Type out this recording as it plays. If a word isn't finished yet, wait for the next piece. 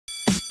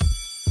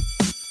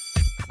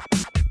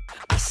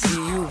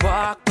see you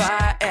walk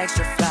by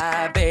extra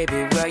fly,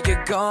 baby. Where you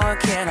going?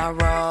 Can I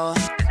roll?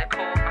 Is it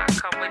cool if I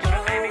come with you,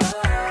 baby?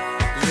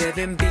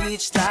 Living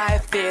beach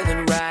life,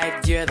 feeling right.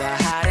 You're the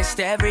hottest,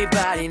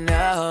 everybody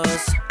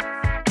knows.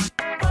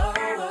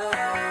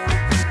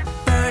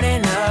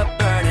 Burning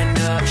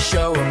up,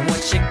 show 'em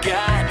what you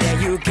got. Yeah,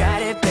 you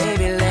got it,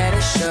 baby, let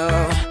it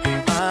show.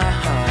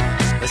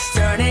 Let's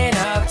turn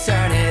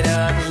it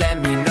up, let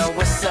me know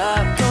what's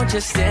up. Don't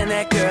just stand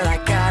there, girl, I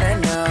gotta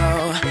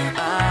know.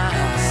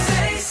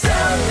 Say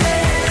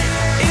something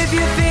if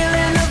you're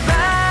feeling the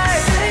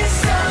vibe. Say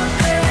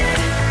something,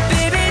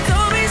 baby,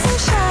 don't be so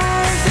shy.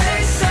 Say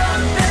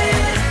something,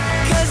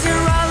 'cause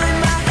you're all in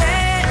my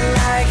head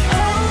like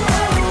oh,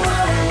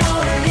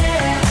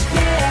 yeah,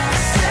 yeah.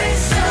 Say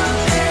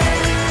something,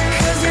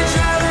 'cause you're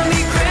driving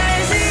me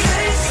crazy.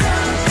 Say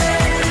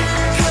something,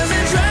 'cause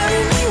you're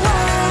driving me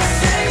wild.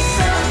 Say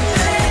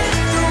something,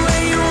 the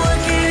way you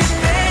work it,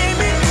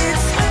 baby,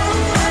 it's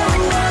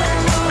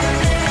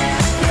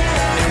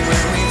yeah. And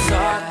when we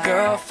talk,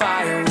 girl,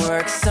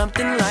 fireworks,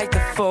 something like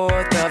the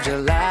 4th of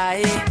July.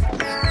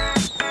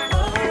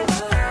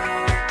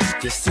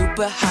 You're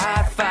super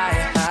hot,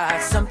 fire hot,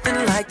 something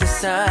like the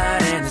sun.